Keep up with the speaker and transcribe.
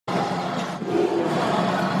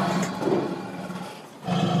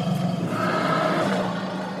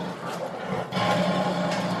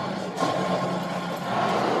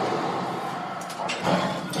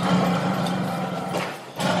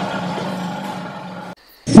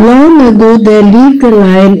Long ago there lived a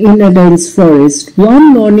lion in a dense forest.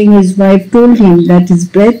 One morning his wife told him that his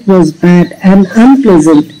breath was bad and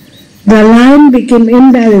unpleasant. The lion became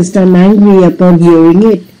embarrassed and angry upon hearing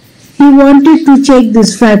it. He wanted to check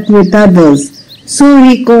this fact with others, so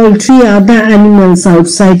he called 3 other animals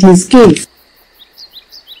outside his cave.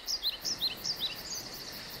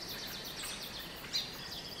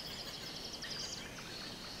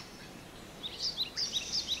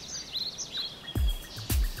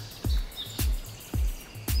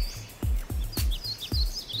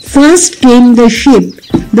 First came the sheep.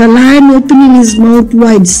 The lion, opening his mouth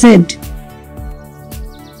wide, said,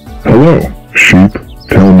 "Hello, sheep.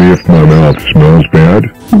 Tell me if my mouth smells bad."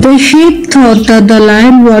 The sheep thought that the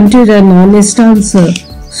lion wanted an honest answer.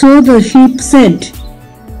 So the sheep said,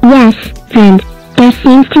 "Yes, friend. There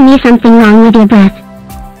seems to be something wrong with your breath."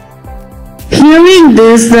 Hearing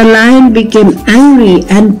this, the lion became angry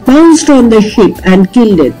and pounced on the sheep and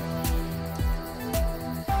killed it.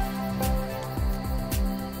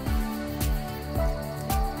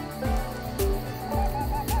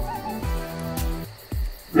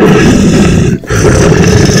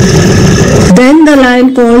 Then the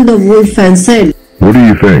lion called the wolf and said, "What do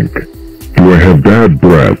you think? Do I have bad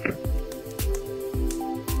breath?"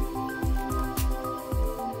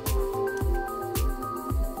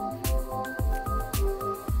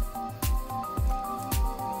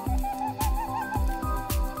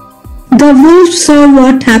 The wolf saw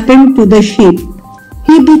what happened to the sheep.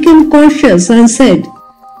 He became cautious and said,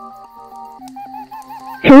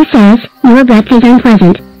 "Who says your breath is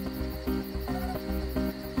unpleasant?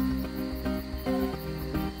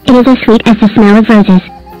 It is as sweet as the smell of roses."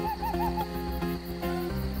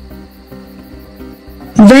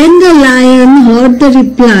 When the lion heard the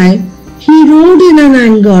reply, he roared in an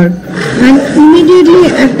anger and immediately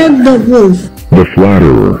attacked the wolf. The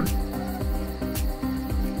flatterer.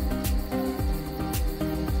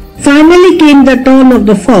 Finally came the turn of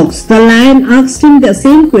the fox. The lion asked him the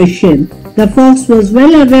same question. The fox was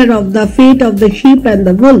well aware of the fate of the sheep and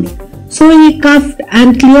the wolf, so he coughed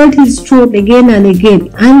and cleared his throat again and again,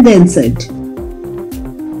 and then said,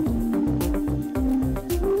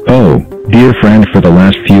 "Oh, dear friend, for the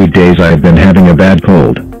last few days I have been having a bad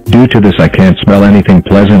cold. Due to this I can't smell anything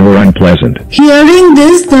pleasant or unpleasant." Hearing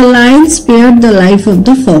this, the lion spared the life of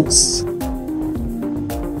the fox.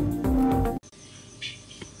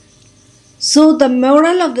 So the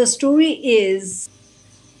moral of the story is,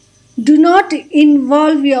 do not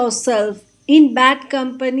involve yourself in bad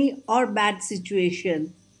company or bad situation,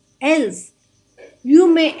 else you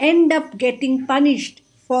may end up getting punished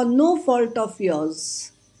for no fault of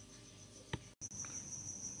yours.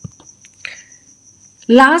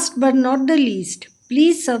 Last but not the least,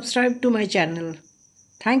 please subscribe to my channel.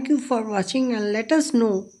 Thank you for watching and let us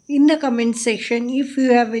know in the comment section if you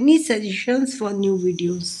have any suggestions for new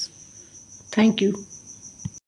videos. Thank you.